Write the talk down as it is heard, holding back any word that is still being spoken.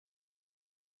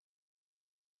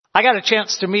I got a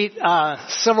chance to meet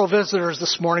several visitors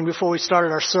this morning before we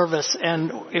started our service.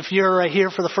 And if you're here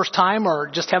for the first time or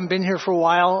just haven't been here for a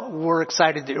while, we're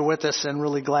excited that you're with us and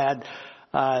really glad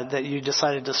that you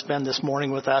decided to spend this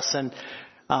morning with us. And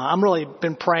I'm really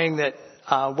been praying that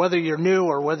whether you're new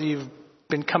or whether you've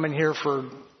been coming here for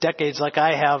decades like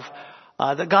I have,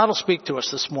 that God will speak to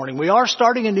us this morning. We are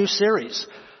starting a new series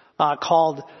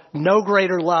called No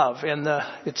Greater Love. And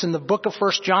it's in the book of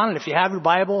 1 John. And if you have your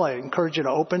Bible, I encourage you to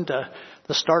open to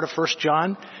the start of 1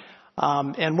 John.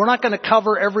 And we're not going to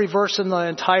cover every verse in the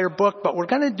entire book, but we're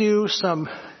going to do some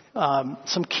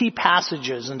key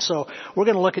passages. And so we're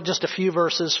going to look at just a few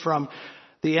verses from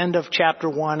the end of chapter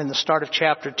 1 and the start of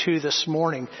chapter 2 this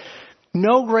morning.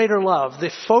 No greater love. The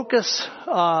focus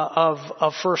of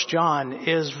 1 John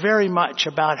is very much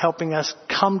about helping us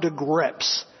come to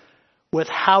grips with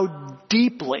how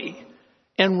deeply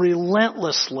and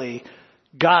relentlessly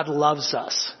God loves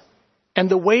us and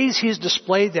the ways He's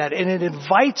displayed that. And it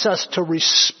invites us to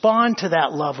respond to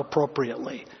that love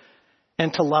appropriately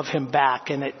and to love Him back.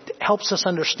 And it helps us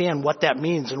understand what that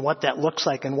means and what that looks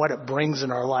like and what it brings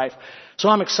in our life. So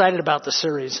I'm excited about the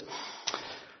series.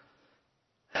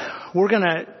 We're going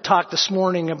to talk this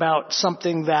morning about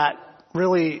something that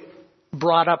really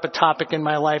brought up a topic in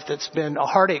my life that's been a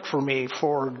heartache for me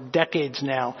for decades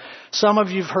now. Some of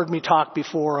you have heard me talk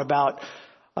before about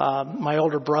my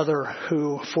older brother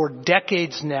who for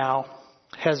decades now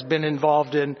has been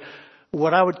involved in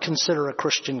what I would consider a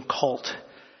Christian cult.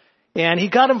 And he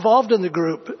got involved in the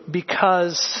group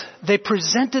because they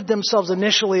presented themselves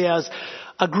initially as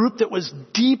a group that was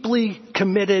deeply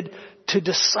committed to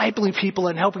discipling people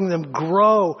and helping them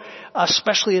grow,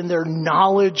 especially in their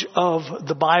knowledge of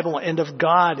the Bible and of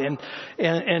God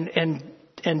and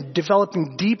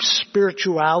developing deep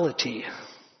spirituality.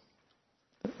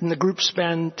 And the group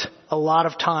spent a lot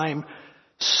of time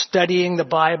studying the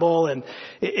Bible, and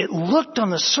it looked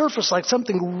on the surface like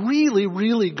something really,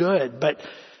 really good. But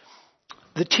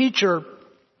the teacher,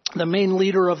 the main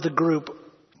leader of the group,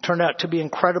 turned out to be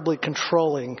incredibly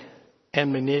controlling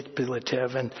and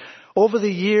manipulative. And over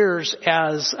the years,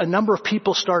 as a number of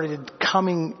people started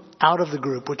coming out of the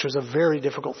group, which was a very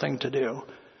difficult thing to do,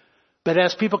 but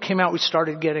as people came out, we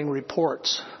started getting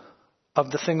reports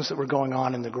of the things that were going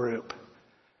on in the group.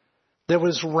 There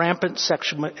was rampant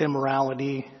sexual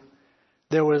immorality.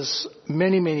 There was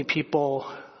many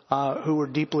people who were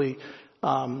deeply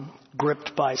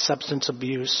gripped by substance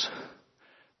abuse.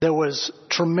 There was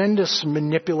tremendous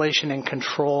manipulation and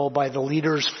control by the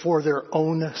leaders for their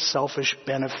own selfish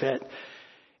benefit.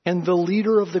 And the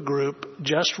leader of the group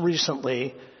just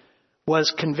recently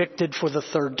was convicted for the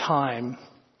third time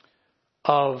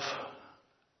of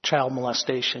child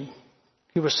molestation.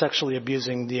 He was sexually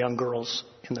abusing the young girls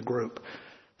in the group.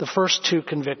 The first two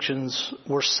convictions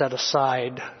were set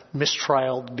aside,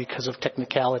 mistrialed because of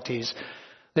technicalities.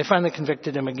 They finally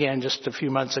convicted him again just a few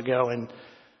months ago, and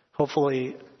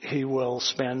hopefully he will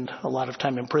spend a lot of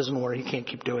time in prison where he can't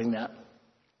keep doing that.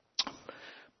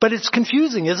 But it's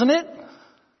confusing, isn't it?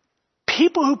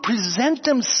 People who present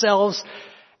themselves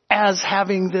as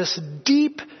having this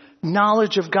deep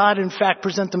knowledge of God, in fact,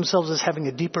 present themselves as having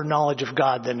a deeper knowledge of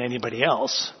God than anybody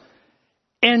else.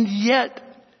 And yet,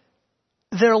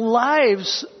 their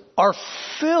lives are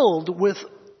filled with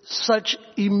such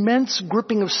immense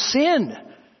gripping of sin.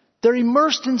 They're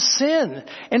immersed in sin,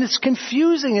 and it's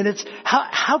confusing, and it's,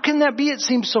 how can that be? It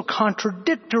seems so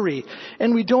contradictory,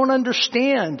 and we don't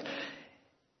understand.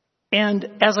 And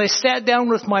as I sat down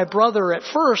with my brother at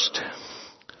first,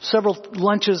 several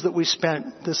lunches that we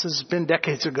spent, this has been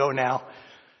decades ago now,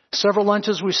 several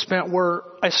lunches we spent where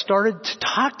I started to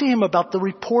talk to him about the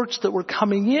reports that were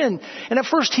coming in. And at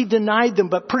first he denied them,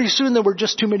 but pretty soon there were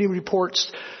just too many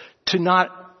reports to not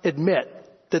admit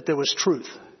that there was truth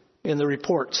in the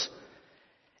reports.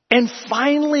 And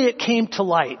finally it came to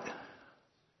light.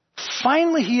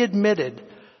 Finally he admitted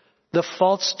the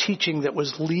false teaching that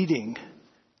was leading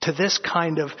to this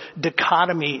kind of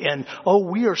dichotomy and,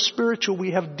 we are spiritual,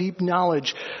 we have deep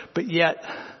knowledge, but yet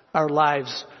our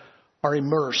lives are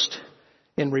immersed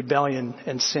in rebellion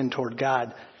and sin toward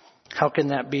God. How can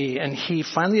that be? And he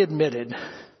finally admitted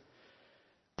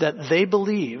that they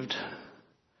believed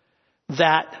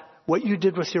that what you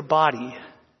did with your body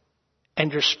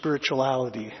and your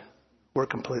spirituality were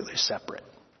completely separate.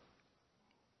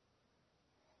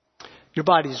 Your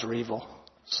bodies are evil.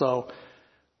 So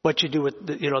what you do with,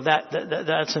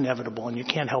 that's inevitable and you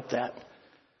can't help that.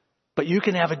 But you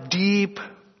can have a deep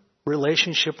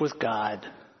relationship with God,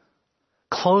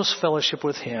 close fellowship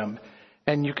with Him,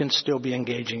 and you can still be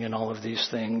engaging in all of these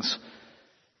things.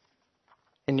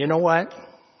 And you know what?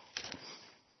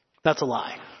 That's a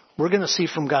lie. we're going to see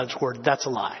from God's word that's a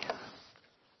lie.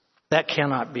 That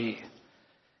cannot be.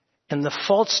 And the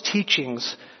false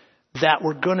teachings that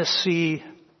we're going to see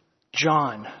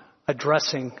John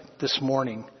addressing this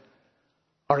morning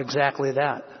are exactly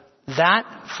that.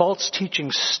 That false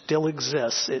teaching still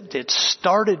exists. It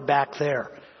started back there,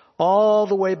 all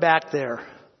the way back there,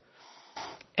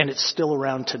 and it's still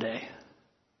around today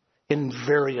in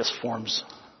various forms.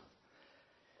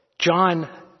 John,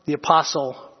 the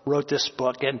apostle, wrote this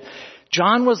book, and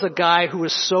John was a guy who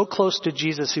was so close to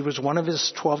Jesus. He was one of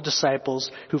his 12 disciples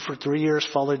who for 3 years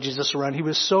followed Jesus around. He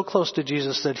was so close to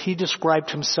Jesus that he described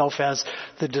himself as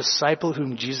the disciple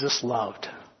whom Jesus loved.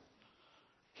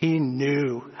 He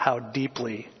knew how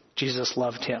deeply Jesus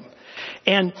loved him.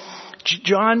 And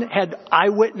John had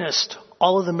eyewitnessed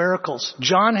all of the miracles.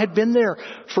 John had been there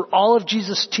for all of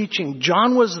Jesus' teaching.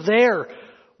 John was there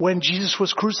when Jesus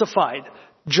was crucified.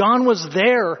 John was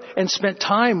there and spent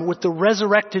time with the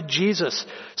resurrected Jesus.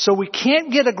 So we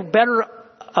can't get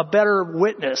a better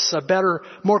witness, a better,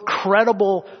 more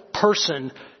credible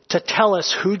person to tell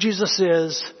us who Jesus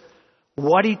is,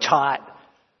 what he taught,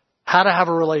 how to have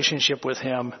a relationship with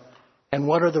him, and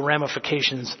what are the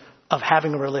ramifications of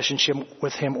having a relationship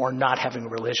with him or not having a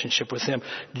relationship with him.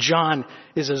 John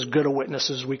is as good a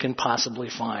witness as we can possibly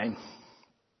find.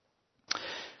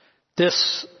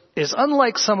 This is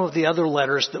unlike some of the other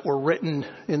letters that were written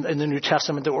in the New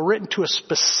Testament that were written to a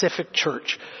specific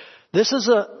church. This is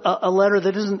a letter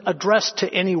that isn't addressed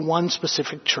to any one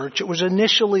specific church. It was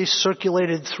initially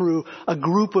circulated through a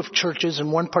group of churches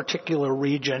in one particular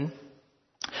region.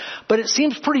 But it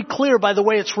seems pretty clear by the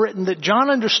way it's written that John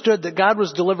understood that God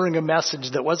was delivering a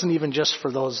message that wasn't even just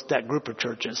for that group of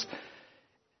churches.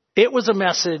 It was a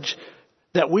message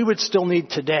that we would still need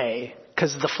today,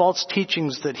 because the false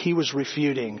teachings that he was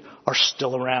refuting are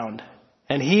still around.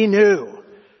 And he knew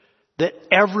that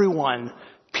everyone,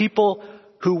 people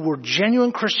who were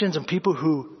genuine Christians and people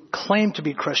who claimed to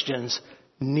be Christians,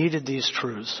 needed these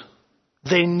truths.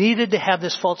 They needed to have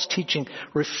this false teaching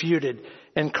refuted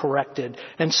and corrected.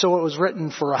 And so it was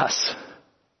written for us.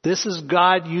 This is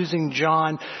God using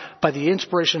John by the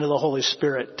inspiration of the Holy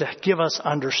Spirit to give us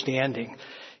understanding.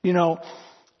 You know,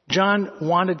 John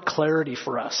wanted clarity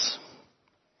for us.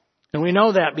 And we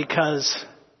know that because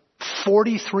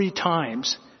 43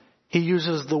 times he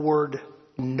uses the word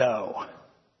no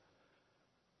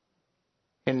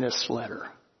in this letter.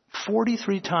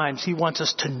 43 times he wants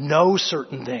us to know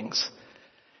certain things.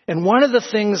 And one of the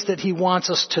things that he wants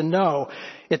us to know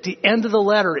at the end of the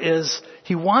letter is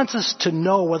he wants us to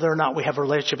know whether or not we have a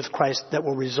relationship with Christ that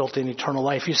will result in eternal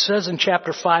life. He says in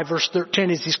chapter 5, verse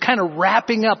 13, as he's kind of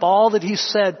wrapping up all that he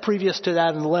said previous to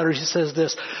that in the letter, he says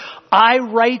this, I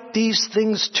write these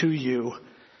things to you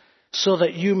so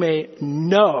that you may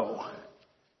know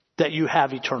that you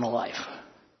have eternal life.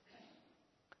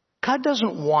 God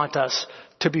doesn't want us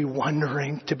to be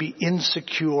wondering, to be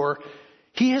insecure.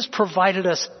 He has provided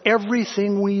us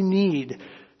everything we need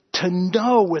to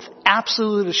know with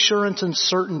absolute assurance and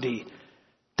certainty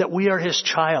that we are his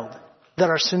child, that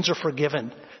our sins are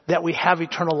forgiven, that we have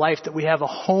eternal life, that we have a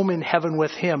home in heaven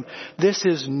with him. This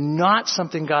is not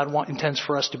something God intends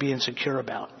for us to be insecure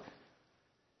about.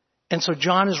 And so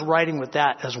John is writing with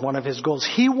that as one of his goals.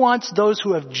 He wants those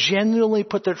who have genuinely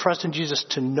put their trust in Jesus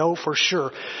to know for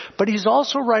sure. But he's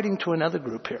also writing to another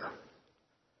group here.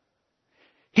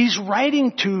 He's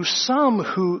writing to some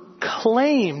who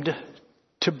claimed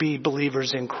to be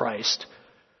believers in Christ,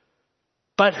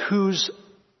 but whose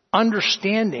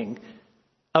understanding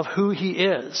of who he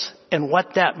is and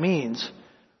what that means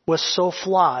was so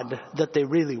flawed that they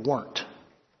really weren't.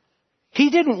 He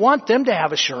didn't want them to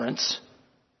have assurance.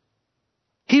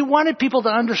 He wanted people to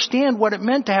understand what it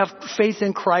meant to have faith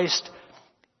in Christ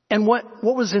and what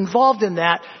was involved in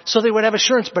that so they would have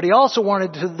assurance. But he also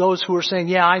wanted to those who were saying,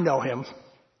 yeah, I know him,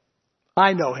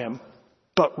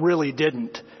 but really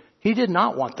didn't. He did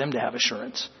not want them to have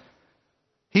assurance.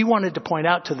 He wanted to point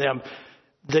out to them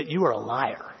that you are a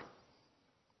liar.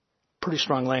 Pretty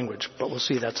strong language, but we'll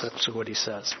see that's actually what he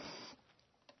says.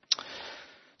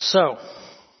 So,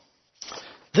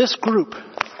 this group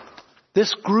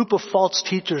of false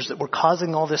teachers that were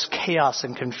causing all this chaos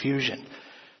and confusion,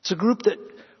 it's a group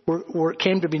that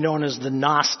came to be known as the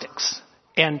Gnostics.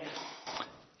 And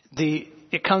it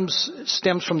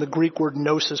stems from the Greek word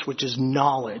gnosis, which is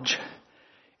knowledge.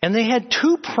 And they had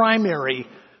two primary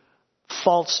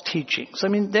false teachings. I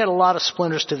mean, they had a lot of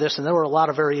splinters to this, and there were a lot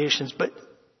of variations, but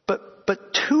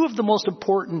two of the most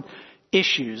important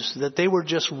issues that they were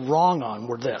just wrong on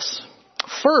were this.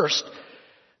 First,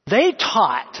 they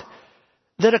taught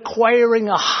that acquiring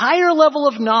a higher level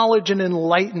of knowledge and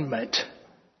enlightenment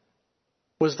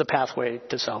was the pathway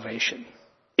to salvation.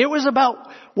 It was about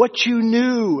what you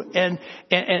knew and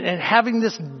having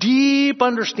this deep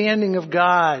understanding of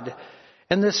God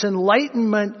and this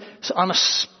enlightenment on a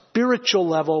spiritual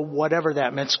level, whatever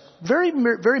that meant. It's very,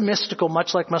 very mystical,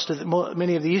 much like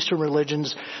many of the Eastern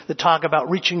religions that talk about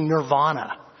reaching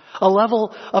nirvana, a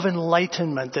level of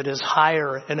enlightenment that is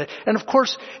higher. And of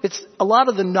course, it's a lot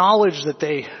of the knowledge that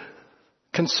they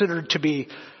considered to be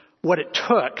what it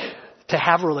took to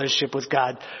have a relationship with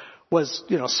God was,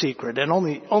 secret, and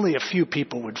only a few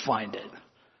people would find it,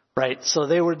 right? So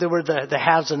they were the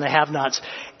haves and the have-nots,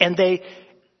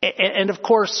 and of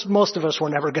course, most of us were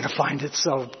never going to find it,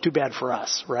 so too bad for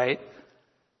us, right?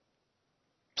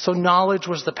 So knowledge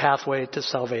was the pathway to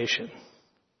salvation.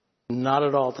 Not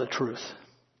at all the truth.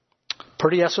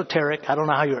 Pretty esoteric. I don't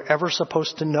know how you're ever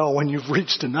supposed to know when you've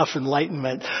reached enough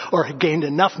enlightenment or gained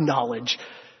enough knowledge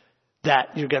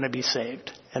that you're going to be saved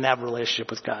and have a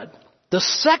relationship with God. The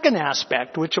second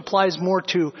aspect, which applies more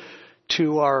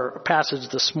to our passage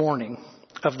this morning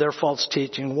of their false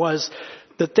teaching, was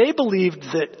that they believed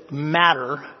that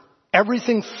matter,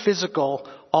 everything physical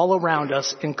all around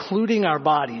us, including our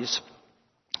bodies,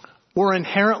 were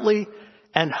inherently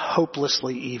and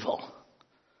hopelessly evil.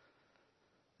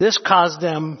 This caused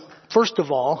them, first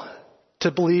of all,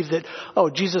 to believe that,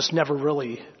 Jesus never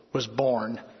really was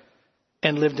born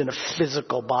and lived in a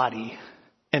physical body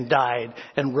and died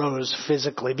and rose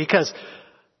physically, because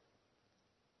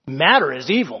matter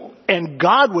is evil and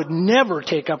God would never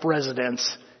take up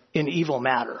residence in evil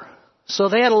matter. So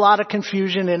they had a lot of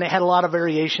confusion and they had a lot of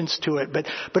variations to it,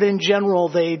 but in general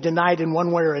they denied in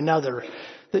one way or another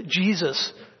that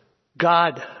Jesus,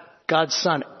 God's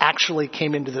Son, actually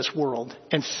came into this world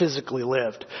and physically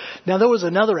lived. Now there was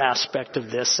another aspect of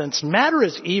this. Since matter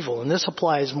is evil, and this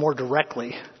applies more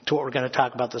directly to what we're going to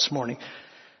talk about this morning.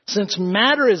 Since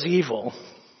matter is evil,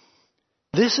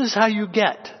 this is how you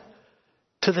get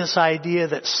to this idea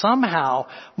that somehow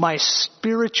my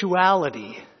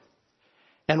spirituality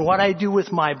and what I do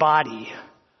with my body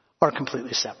are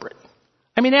completely separate.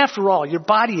 I mean, after all, your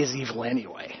body is evil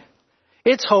anyway.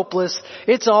 It's hopeless.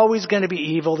 It's always going to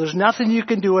be evil. There's nothing you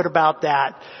can do about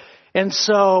that. And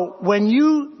so when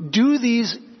you do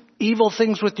these evil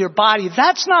things with your body,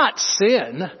 that's not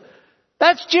sin.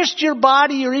 That's just your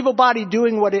body, your evil body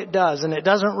doing what it does, and it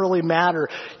doesn't really matter.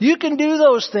 You can do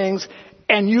those things,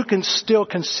 and you can still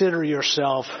consider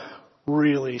yourself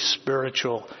really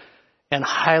spiritual and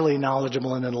highly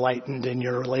knowledgeable and enlightened in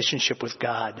your relationship with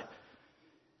God.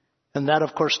 And that,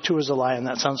 of course, too, is a lie, and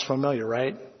that sounds familiar,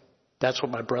 right? That's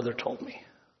what my brother told me.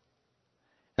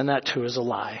 And that, too, is a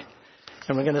lie.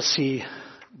 And we're going to see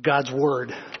God's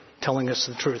Word telling us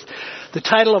the truth. The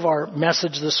title of our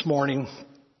message this morning,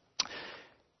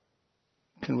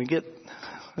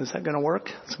 is that going to work?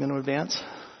 Is it going to advance?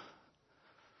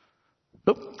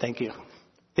 Oh, thank you.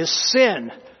 Is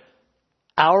sin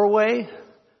our way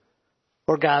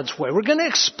or God's way? We're going to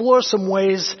explore some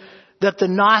ways that the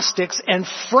Gnostics, and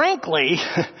frankly,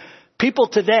 people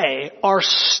today, are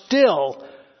still,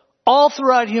 all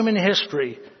throughout human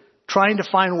history, trying to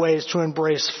find ways to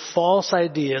embrace false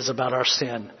ideas about our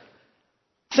sin.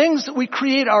 Things that we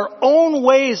create our own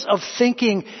ways of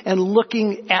thinking and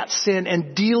looking at sin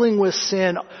and dealing with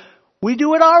sin. We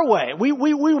do it our way. We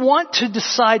want to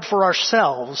decide for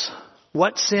ourselves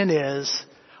what sin is,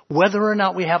 whether or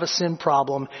not we have a sin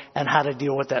problem, and how to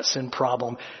deal with that sin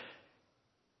problem.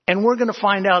 And we're going to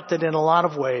find out that in a lot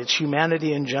of ways,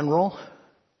 humanity in general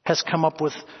has come up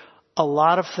with a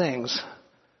lot of things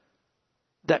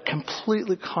that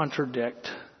completely contradict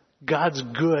God's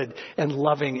good and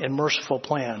loving and merciful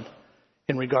plan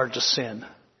in regard to sin.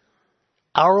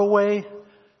 Our way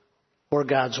or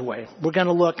God's way. We're going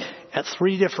to look at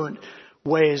 3 different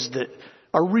ways that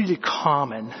are really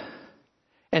common,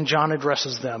 and John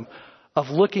addresses them, of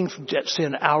looking at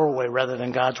sin our way rather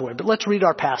than God's way. But let's read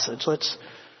our passage.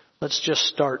 Let's just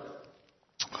start.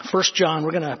 1 John,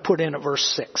 we're going to put in at verse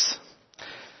 6.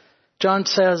 John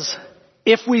says,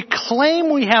 "If we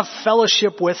claim we have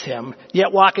fellowship with him,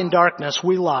 yet walk in darkness,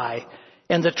 we lie,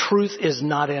 and the truth is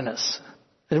not in us.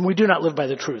 And we do not live by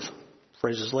the truth."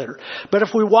 Phrases later. "But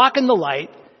if we walk in the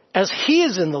light, as he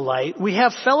is in the light, we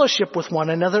have fellowship with one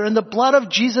another, and the blood of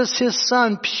Jesus, his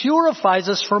Son, purifies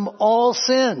us from all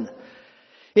sin.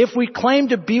 If we claim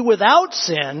to be without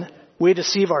sin, we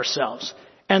deceive ourselves,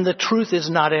 and the truth is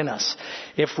not in us.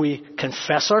 If we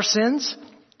confess our sins,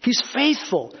 he's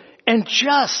faithful and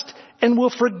just and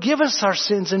will forgive us our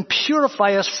sins and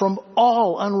purify us from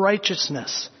all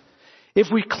unrighteousness. If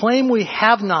we claim we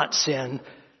have not sinned,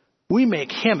 we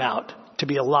make him out to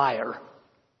be a liar,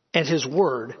 and his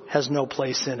word has no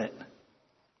place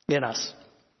in us."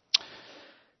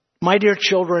 My dear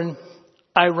children,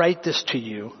 I write this to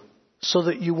you so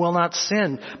that you will not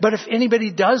sin. But if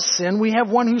anybody does sin, we have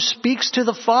one who speaks to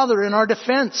the Father in our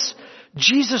defense,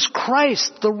 Jesus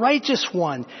Christ, the righteous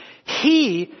one.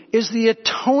 He is the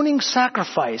atoning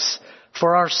sacrifice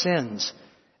for our sins,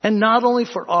 and not only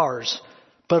for ours,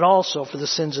 but also for the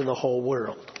sins of the whole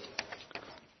world.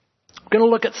 We're going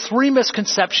to look at 3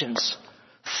 misconceptions,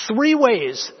 3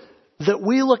 ways that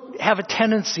we have a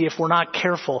tendency, if we're not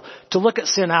careful, to look at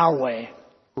sin our way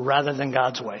rather than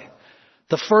God's way.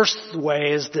 The first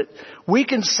way is that we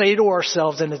can say to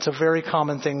ourselves, and it's a very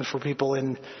common thing for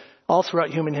people all throughout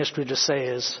human history to say,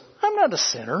 is, I'm not a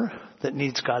sinner that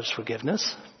needs God's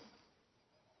forgiveness.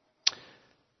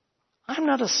 I'm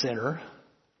not a sinner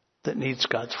that needs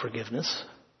God's forgiveness.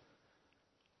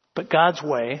 But God's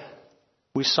way,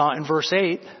 we saw in verse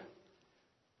 8,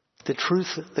 the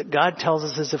truth that God tells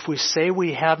us is if we say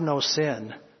we have no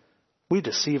sin, we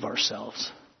deceive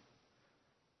ourselves.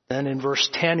 Then in verse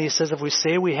 10, he says, if we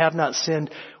say we have not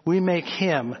sinned, we make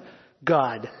him,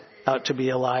 God, out to be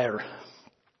a liar.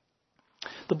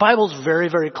 The Bible's very,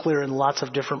 very clear in lots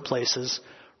of different places.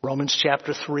 Romans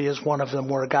chapter 3 is one of them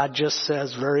where God just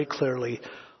says very clearly,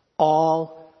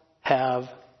 all have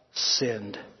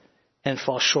sinned and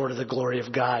fall short of the glory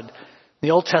of God. In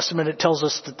the Old Testament, it tells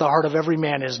us that the heart of every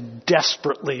man is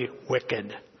desperately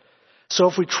wicked. So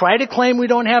if we try to claim we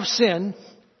don't have sin,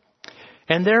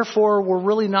 and therefore we're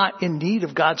really not in need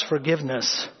of God's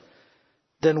forgiveness,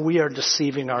 then we are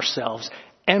deceiving ourselves.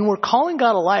 And we're calling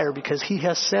God a liar because he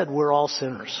has said we're all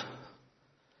sinners.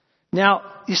 Now,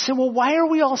 you say, well, why are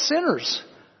we all sinners?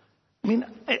 I mean,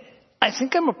 I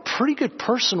think I'm a pretty good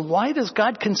person. Why does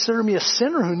God consider me a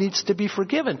sinner who needs to be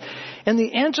forgiven? And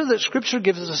the answer that Scripture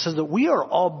gives us is that we are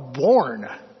all born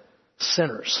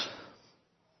sinners.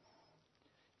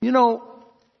 You know,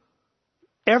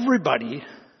 everybody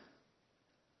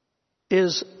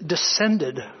is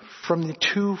descended from the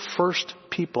 2 first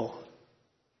people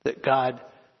that God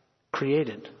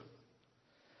created.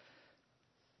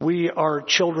 We are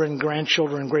children,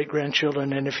 grandchildren,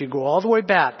 great-grandchildren, and if you go all the way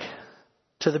back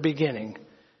to the beginning,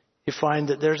 you find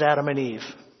that there's Adam and Eve.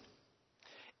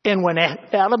 And when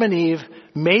Adam and Eve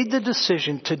made the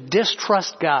decision to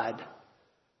distrust God,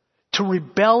 to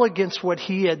rebel against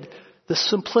the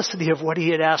simplicity of what he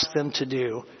had asked them to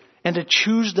do, and to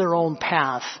choose their own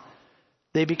path,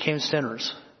 they became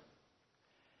sinners.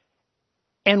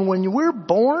 And when we're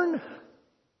born,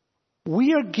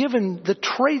 we are given the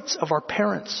traits of our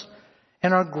parents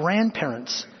and our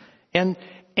grandparents and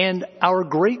our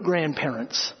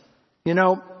great-grandparents. You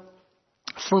know,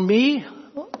 for me,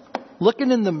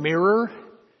 looking in the mirror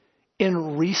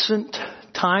in recent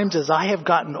times as I have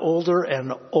gotten older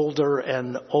and older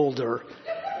and older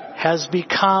has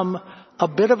become a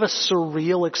bit of a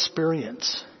surreal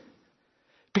experience.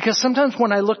 Because sometimes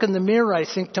when I look in the mirror, I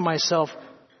think to myself,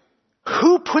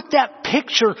 who put that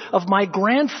picture of my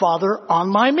grandfather on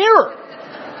my mirror?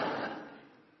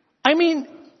 I mean,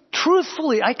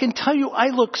 truthfully, I can tell you I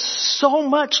look so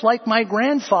much like my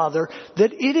grandfather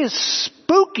that it is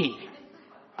spooky.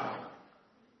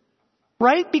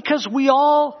 Right? Because we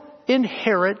all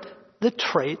inherit the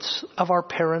traits of our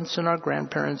parents and our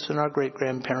grandparents and our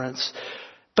great-grandparents.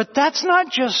 But that's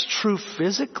not just true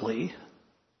physically.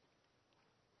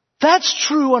 That's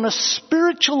true on a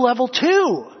spiritual level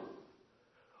too.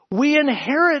 We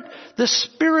inherit the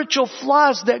spiritual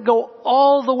flaws that go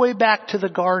all the way back to the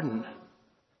garden.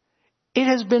 It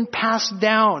has been passed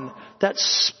down, that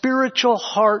spiritual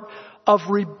heart of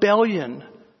rebellion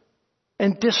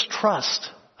and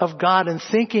distrust of God and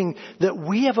thinking that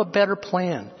we have a better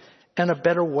plan and a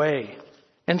better way.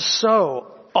 And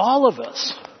so, all of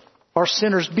us are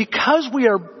sinners because we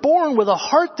are born with a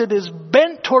heart that is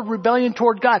bent toward rebellion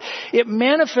toward God. It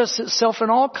manifests itself in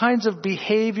all kinds of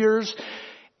behaviors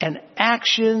and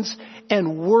actions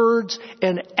and words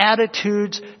and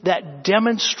attitudes that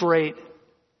demonstrate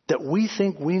that we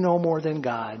think we know more than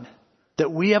God,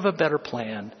 that we have a better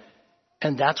plan,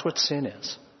 and that's what sin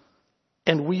is.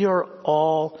 And we are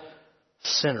all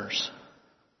sinners.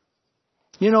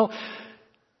 You know,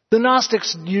 the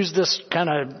Gnostics use this kind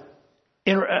of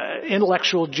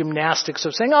intellectual gymnastics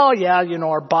of saying, oh yeah, you know,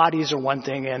 our bodies are one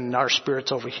thing and our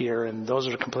spirits over here, and those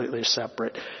are completely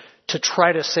separate, to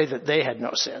try to say that they had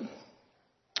no sin.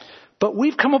 But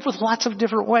we've come up with lots of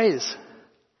different ways.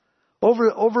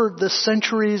 Over the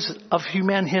centuries of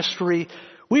human history,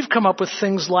 we've come up with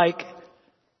things like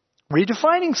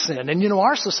redefining sin. And you know,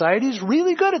 our society is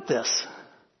really good at this.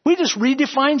 We just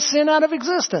redefine sin out of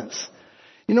existence.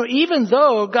 You know, even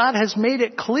though God has made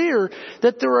it clear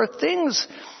that there are things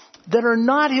that are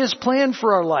not His plan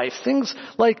for our life. Things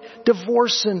like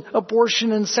divorce and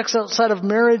abortion and sex outside of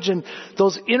marriage and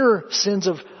those inner sins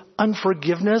of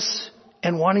unforgiveness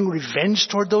and wanting revenge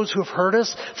toward those who have hurt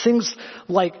us. Things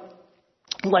like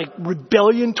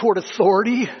rebellion toward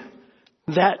authority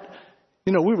that,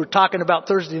 we were talking about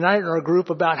Thursday night in our group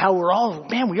about how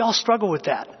we all struggle with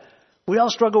that. We all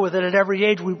struggle with it at every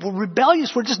age. We're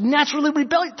rebellious. We're just naturally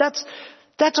rebellious.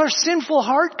 That's our sinful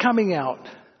heart coming out.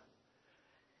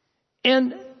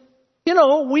 And,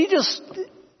 we just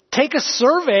take a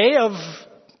survey of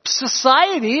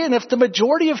society, and if the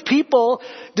majority of people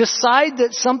decide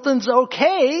that something's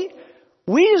okay,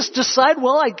 we just decide,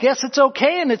 well, I guess it's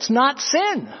okay and it's not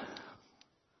sin.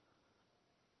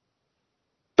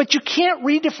 But you can't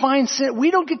redefine sin. We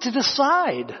don't get to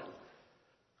decide.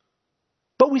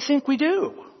 But we think we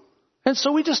do. And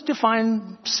so we just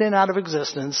define sin out of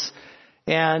existence.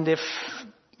 And if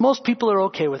most people are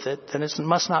okay with it, then it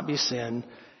must not be sin.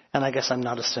 And I guess I'm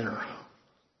not a sinner.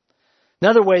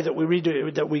 Another way that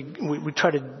we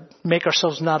try to make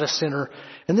ourselves not a sinner,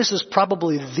 and this is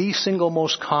probably the single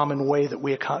most common way that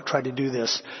we try to do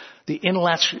this, the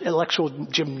intellectual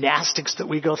gymnastics that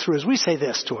we go through, is we say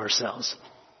this to ourselves.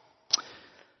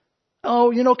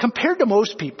 Compared to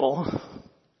most people,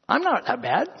 I'm not that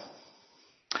bad.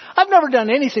 I've never done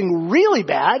anything really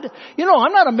bad.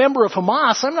 I'm not a member of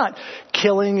Hamas. I'm not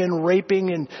killing and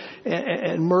raping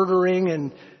and murdering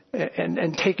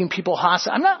and taking people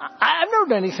hostage. I've never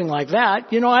done anything like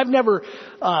that. I've never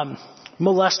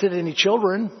molested any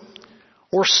children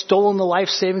or stolen the life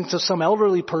savings of some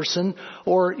elderly person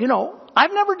or,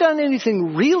 I've never done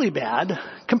anything really bad.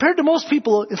 Compared to most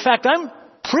people, in fact, I'm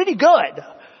pretty good.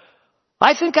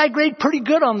 I think I grade pretty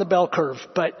good on the bell curve,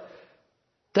 but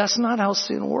that's not how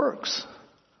sin works.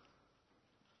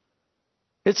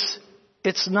 It's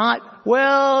not,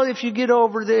 if you get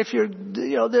over there, if you're,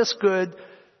 this good.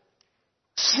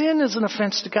 Sin is an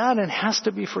offense to God and has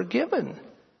to be forgiven.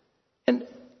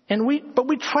 But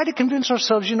we try to convince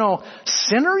ourselves,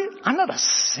 sinner? I'm not a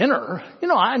sinner.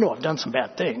 I know I've done some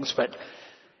bad things, but,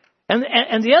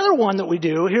 and the other one that we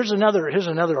do, here's another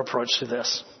approach to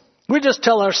this. We just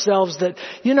tell ourselves that,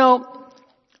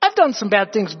 I've done some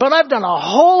bad things, but I've done a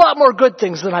whole lot more good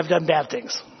things than I've done bad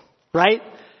things. Right?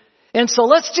 And so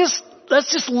let's just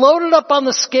load it up on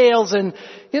the scales and,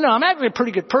 I'm actually a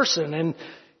pretty good person and,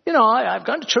 I've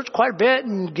gone to church quite a bit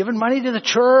and given money to the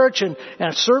church and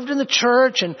I've served in the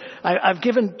church and I've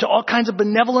given to all kinds of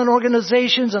benevolent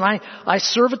organizations and I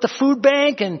serve at the food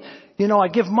bank and, I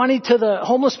give money to the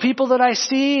homeless people that I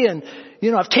see and,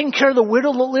 I've taken care of the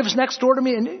widow that lives next door to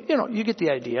me and, you get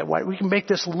the idea. Why we can make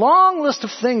this long list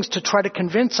of things to try to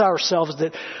convince ourselves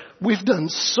that we've done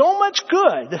so much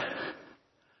good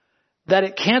that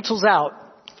it cancels out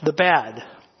the bad.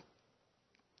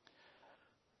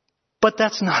 But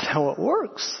that's not how it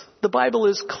works. The Bible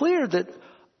is clear that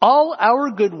all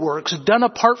our good works done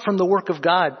apart from the work of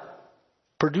God,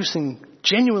 producing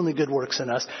genuinely good works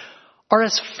in us, are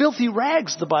as filthy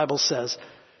rags, the Bible says.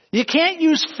 You can't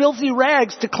use filthy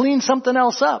rags to clean something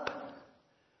else up.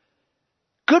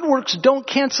 Good works don't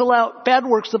cancel out bad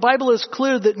works. The Bible is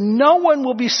clear that no one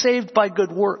will be saved by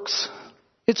good works.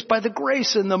 It's by the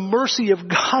grace and the mercy of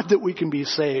God that we can be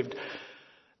saved,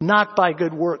 not by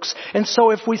good works. And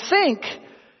so if we think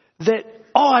that,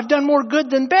 I've done more good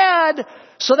than bad,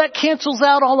 so that cancels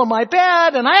out all of my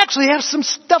bad, and I actually have some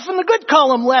stuff in the good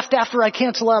column left after I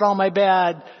cancel out all my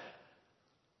bad,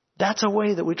 that's a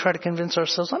way that we try to convince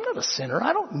ourselves, I'm not a sinner.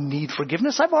 I don't need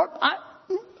forgiveness.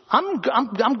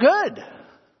 I'm good.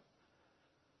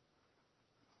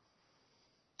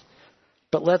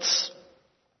 But let's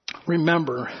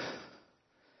remember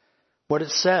what it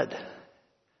said.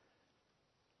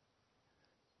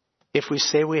 If we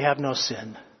say we have no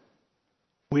sin,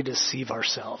 we deceive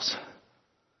ourselves.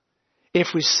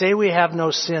 If we say we have no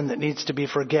sin that needs to be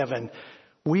forgiven,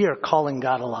 we are calling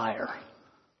God a liar.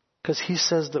 Because He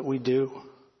says that we do.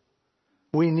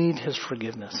 We need His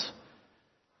forgiveness.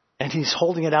 And He's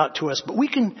holding it out to us. But we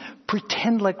can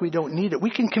pretend like we don't need it. We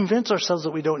can convince ourselves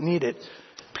that we don't need it.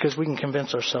 Because we can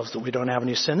convince ourselves that we don't have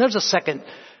any sin. There's a second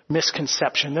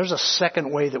misconception. There's a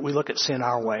second way that we look at sin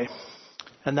our way.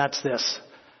 And that's this.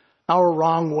 Our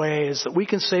wrong way is that we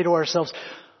can say to ourselves,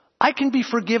 I can be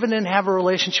forgiven and have a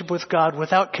relationship with God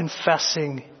without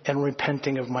confessing and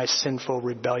repenting of my sinful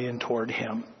rebellion toward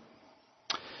Him.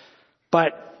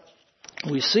 But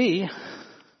we see,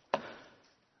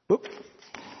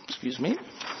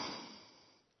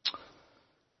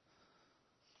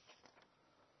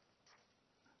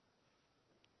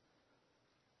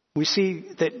 we see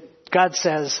that God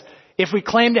says, if we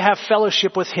claim to have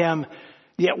fellowship with Him,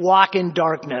 yet walk in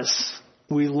darkness,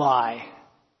 we lie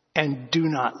and do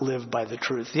not live by the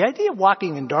truth. The idea of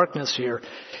walking in darkness here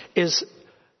is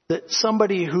that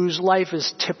somebody whose life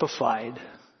is typified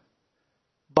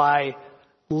by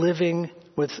living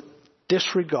with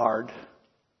disregard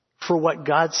for what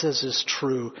God says is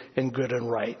true and good and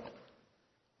right.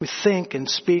 We think and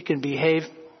speak and behave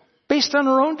based on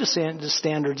our own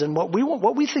standards and what we want,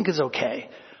 what we think is okay,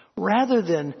 rather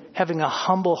than having a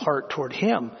humble heart toward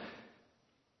Him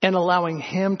and allowing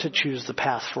Him to choose the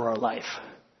path for our life.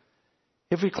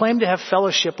 If we claim to have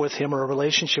fellowship with Him or a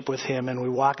relationship with Him and we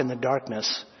walk in the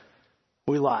darkness,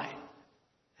 we lie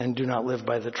and do not live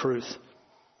by the truth.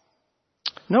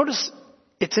 Notice,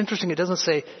 it's interesting, it doesn't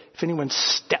say if anyone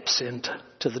steps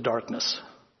into the darkness.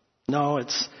 No,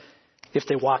 it's if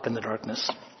they walk in the darkness.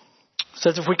 It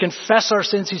says if we confess our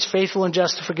sins, He's faithful and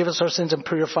just to forgive us our sins and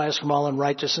purify us from all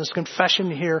unrighteousness.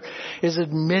 Confession here is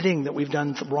admitting that we've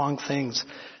done wrong things.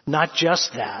 Not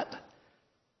just that,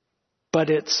 but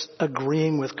it's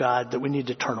agreeing with God that we need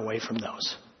to turn away from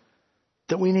those.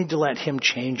 That we need to let Him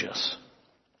change us.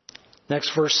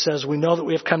 Next verse says, we know that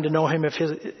we have come to know Him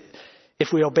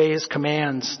if we obey His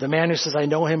commands. The man who says, I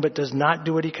know Him, but does not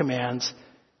do what He commands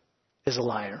is a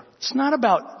liar. It's not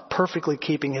about perfectly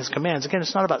keeping His commands. Again,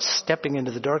 it's not about stepping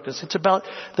into the darkness. It's about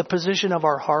the position of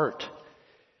our heart.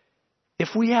 If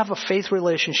we have a faith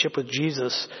relationship with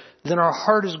Jesus, then our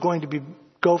heart is going to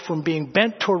go from being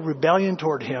bent toward rebellion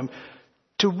toward Him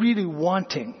to really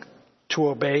wanting to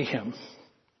obey Him.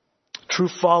 True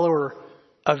follower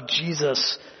of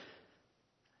Jesus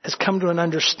has come to an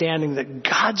understanding that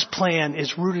God's plan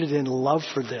is rooted in love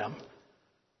for them.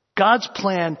 God's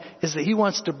plan is that He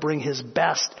wants to bring His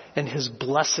best and His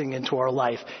blessing into our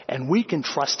life, and we can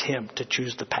trust Him to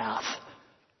choose the path.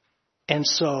 And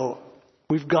so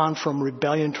we've gone from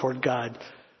rebellion toward God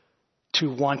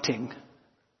to wanting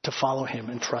to follow Him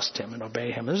and trust Him and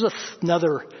obey Him. There's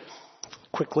another,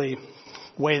 quickly,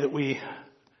 way that we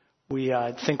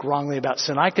think wrongly about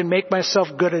sin. I can make myself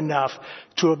good enough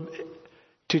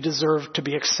to deserve to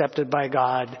be accepted by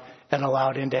God and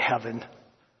allowed into heaven.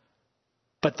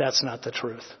 But that's not the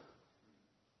truth.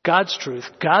 God's truth,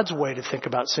 God's way to think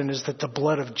about sin is that the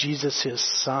blood of Jesus, His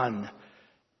Son,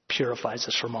 purifies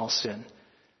us from all sin.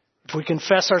 If we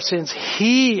confess our sins,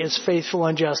 He is faithful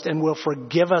and just and will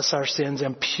forgive us our sins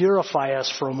and purify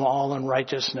us from all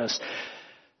unrighteousness.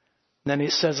 Then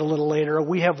He says a little later,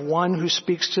 we have one who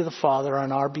speaks to the Father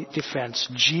on our defense,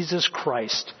 Jesus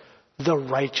Christ, the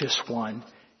righteous one.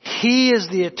 He is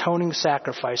the atoning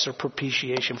sacrifice or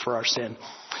propitiation for our sin.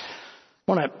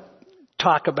 I want to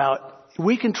talk about,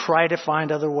 we can try to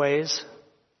find other ways,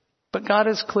 but God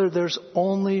is clear there's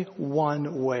only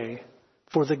one way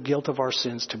for the guilt of our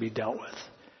sins to be dealt with.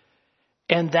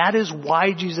 And that is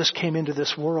why Jesus came into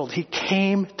this world. He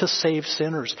came to save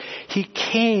sinners. He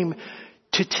came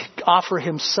to offer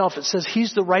Himself. It says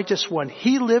He's the righteous one.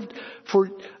 He lived for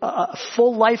a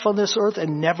full life on this earth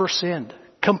and never sinned.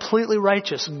 Completely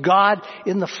righteous. God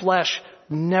in the flesh,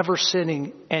 never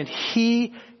sinning. And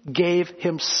He gave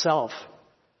Himself.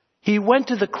 He went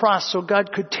to the cross so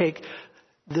God could take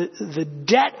the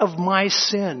debt of my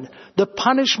sin, the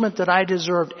punishment that I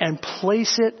deserved, and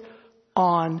place it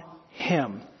on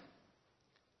Him.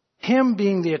 Him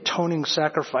being the atoning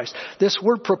sacrifice. This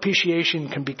word propitiation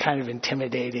can be kind of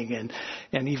intimidating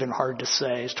and even hard to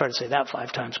say. Let's try to say that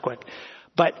 5 times quick.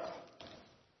 But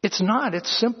it's not.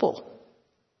 It's simple.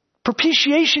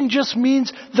 Propitiation just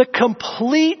means the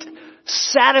complete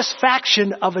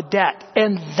satisfaction of a debt.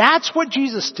 And that's what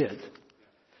Jesus did.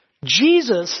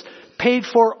 Jesus paid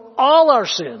for all our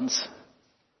sins.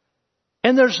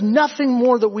 And there's nothing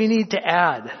more that we need to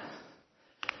add.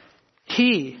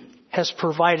 He has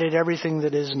provided everything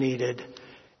that is needed,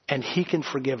 and He can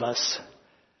forgive us.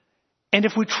 And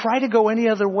if we try to go any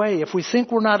other way, if we think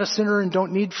we're not a sinner and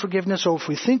don't need forgiveness, or if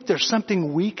we think there's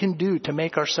something we can do to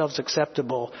make ourselves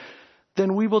acceptable,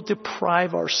 then we will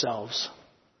deprive ourselves.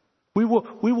 We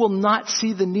will not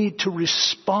see the need to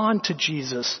respond to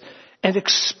Jesus and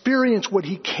experience what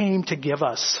He came to give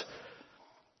us.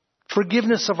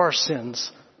 Forgiveness of our sins,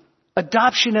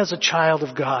 adoption as a child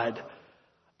of God,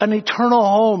 an eternal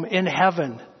home in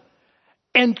heaven,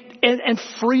 and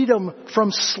freedom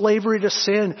from slavery to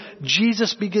sin.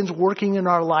 Jesus begins working in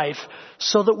our life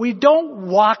so that we don't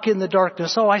walk in the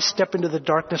darkness. Oh, I step into the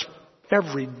darkness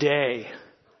every day.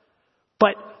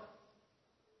 But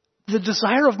the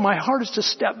desire of my heart is to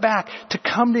step back, to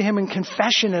come to Him in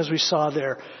confession, as we saw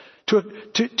there,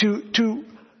 to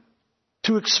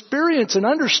experience and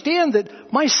understand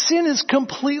that my sin is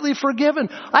completely forgiven.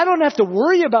 I don't have to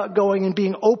worry about going and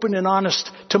being open and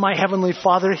honest to my Heavenly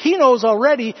Father. He knows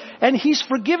already, and He's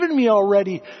forgiven me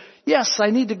already. Yes, I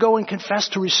need to go and confess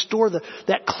to restore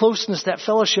that closeness, that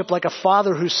fellowship, like a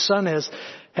father whose son has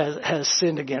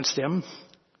sinned against him.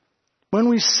 When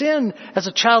we sin as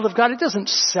a child of God, it doesn't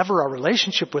sever our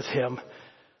relationship with him.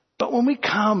 But when we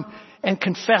come and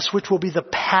confess, which will be the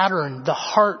pattern, the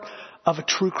heart of a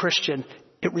true Christian,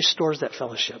 it restores that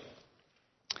fellowship.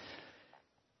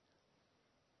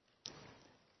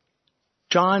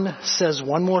 John says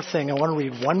one more thing. I want to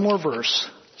read one more verse,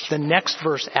 the next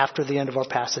verse after the end of our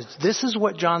passage. This is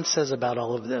what John says about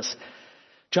all of this.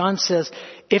 John says,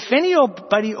 if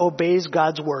anybody obeys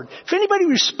God's word, if anybody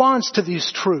responds to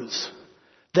these truths,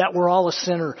 that we're all a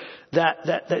sinner,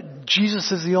 that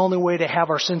Jesus is the only way to have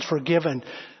our sins forgiven,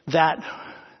 that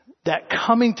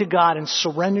coming to God and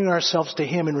surrendering ourselves to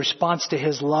him in response to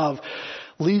his love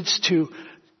leads to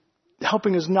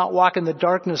helping us not walk in the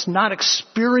darkness, not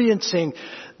experiencing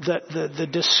the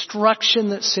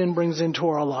destruction that sin brings into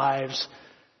our lives,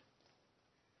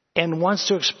 and wants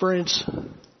to experience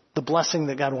the blessing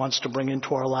that God wants to bring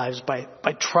into our lives by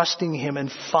trusting him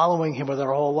and following him with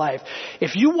our whole life.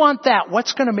 If you want that,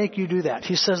 what's going to make you do that?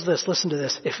 He says this, listen to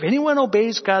this. If anyone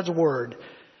obeys God's word,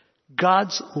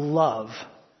 God's love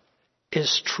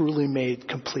is truly made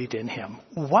complete in him.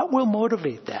 What will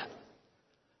motivate that?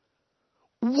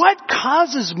 What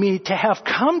causes me to have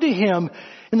come to him?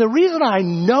 And the reason I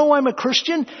know I'm a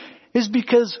Christian is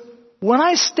because when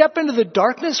I step into the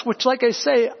darkness, which like I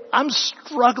say, I'm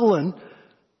struggling,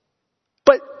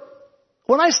 but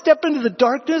when I step into the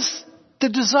darkness, the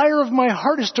desire of my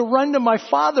heart is to run to my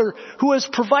Father who has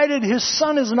provided his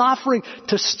Son as an offering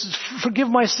to forgive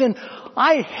my sin.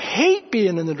 I hate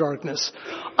being in the darkness.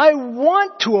 I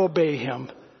want to obey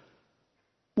him.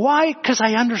 Why? Because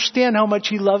I understand how much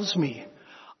he loves me.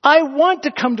 I want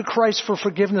to come to Christ for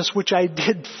forgiveness, which I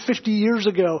did 50 years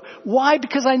ago. Why?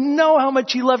 Because I know how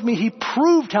much he loved me. He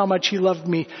proved how much he loved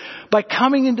me by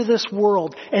coming into this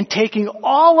world and taking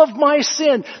all of my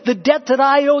sin, the debt that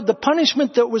I owed, the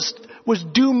punishment that was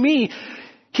due me.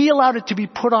 He allowed it to be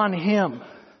put on him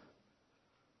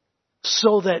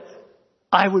so that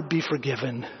I would be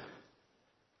forgiven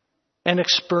and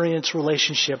experience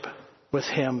relationship with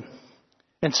him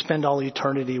and spend all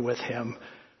eternity with him.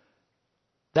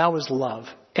 That was love.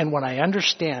 And when I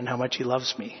understand how much he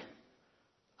loves me,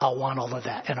 I'll want all of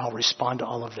that and I'll respond to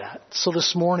all of that. So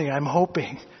this morning I'm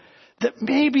hoping that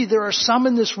maybe there are some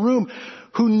in this room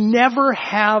who never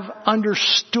have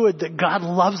understood that God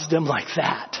loves them like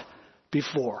that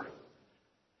before.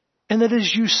 And that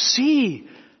as you see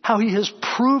how he has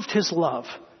proved his love,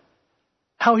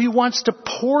 how he wants to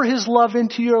pour his love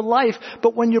into your life,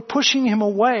 but when you're pushing him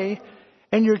away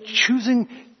and you're choosing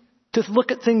to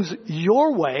look at things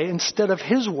your way instead of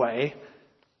his way,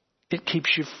 it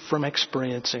keeps you from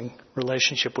experiencing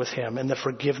relationship with him and the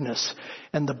forgiveness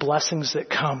and the blessings that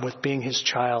come with being his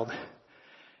child.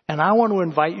 And I want to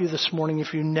invite you this morning,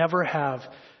 if you never have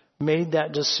made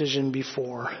that decision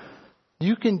before,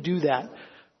 you can do that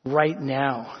right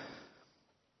now.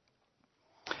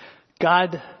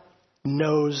 God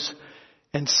knows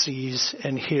and sees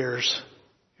and hears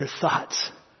your thoughts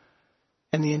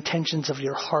and the intentions of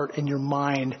your heart and your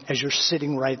mind as you're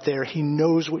sitting right there. He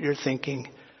knows what you're thinking.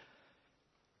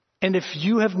 And if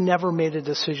you have never made a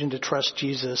decision to trust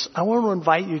Jesus, I want to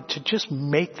invite you to just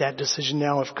make that decision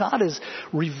now. If God is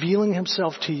revealing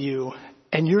himself to you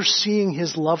and you're seeing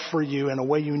his love for you in a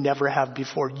way you never have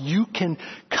before, you can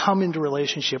come into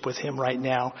relationship with him right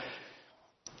now.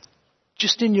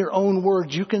 Just in your own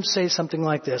words, you can say something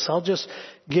like this. I'll just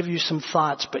give you some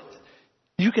thoughts, but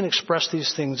you can express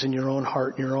these things in your own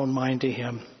heart, in your own mind to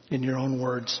him, in your own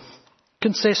words. You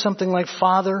can say something like,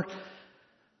 Father,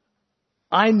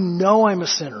 I know I'm a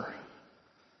sinner,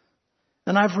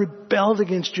 and I've rebelled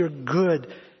against your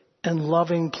good and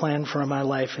loving plan for my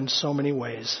life in so many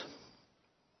ways.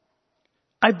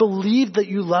 I believe that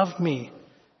you love me,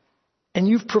 and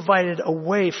you've provided a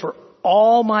way for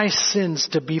all my sins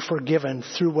to be forgiven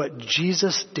through what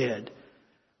Jesus did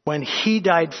when he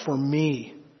died for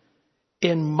me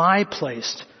in my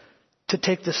place to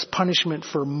take this punishment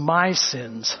for my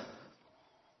sins.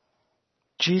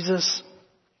 Jesus,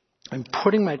 I'm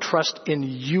putting my trust in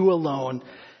you alone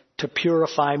to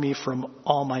purify me from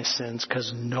all my sins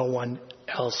because no one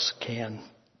else can.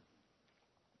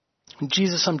 And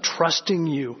Jesus, I'm trusting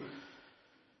you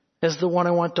as the one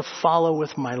I want to follow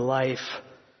with my life.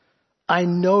 I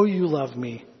know you love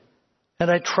me, and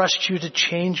I trust you to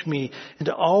change me and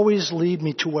to always lead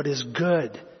me to what is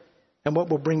good and what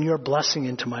will bring your blessing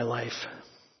into my life.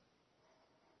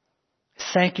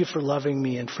 Thank you for loving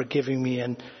me and forgiving me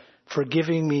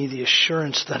the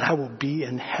assurance that I will be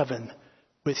in heaven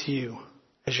with you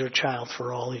as your child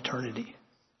for all eternity.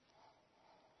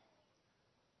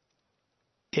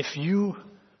 If you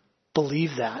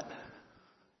believe that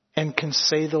and can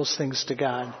say those things to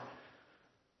God,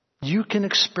 you can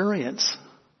experience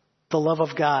the love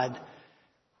of God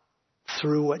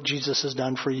through what Jesus has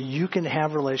done for you. You can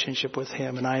have a relationship with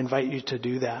him, and I invite you to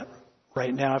do that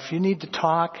right now. If you need to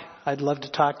talk, I'd love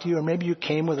to talk to you. Or maybe you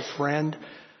came with a friend.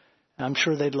 I'm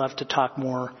sure they'd love to talk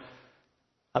more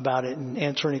about it and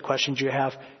answer any questions you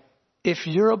have. If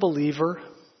you're a believer,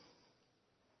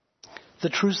 the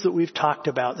truths that we've talked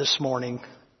about this morning,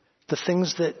 the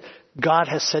things that God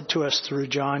has said to us through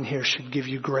John here should give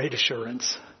you great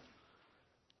assurance.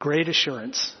 Great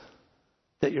assurance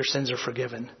that your sins are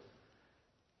forgiven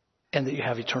and that you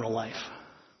have eternal life.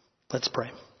 Let's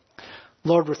pray.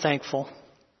 Lord, we're thankful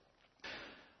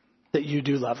that you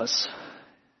do love us.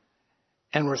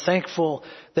 And we're thankful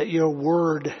that your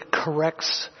word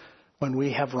corrects when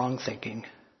we have wrong thinking.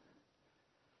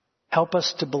 Help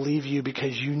us to believe you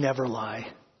because you never lie.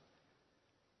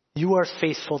 You are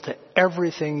faithful to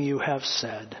everything you have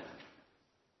said.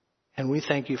 And we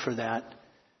thank you for that.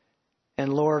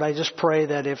 And Lord, I just pray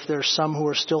that if there's some who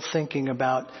are still thinking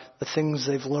about the things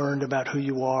they've learned about who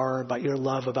you are, about your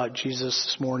love, about Jesus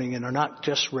this morning, and are not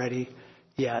just ready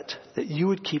yet, that you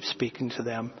would keep speaking to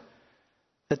them,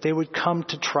 that they would come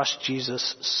to trust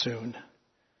Jesus soon.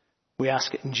 We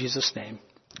ask it in Jesus' name.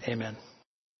 Amen.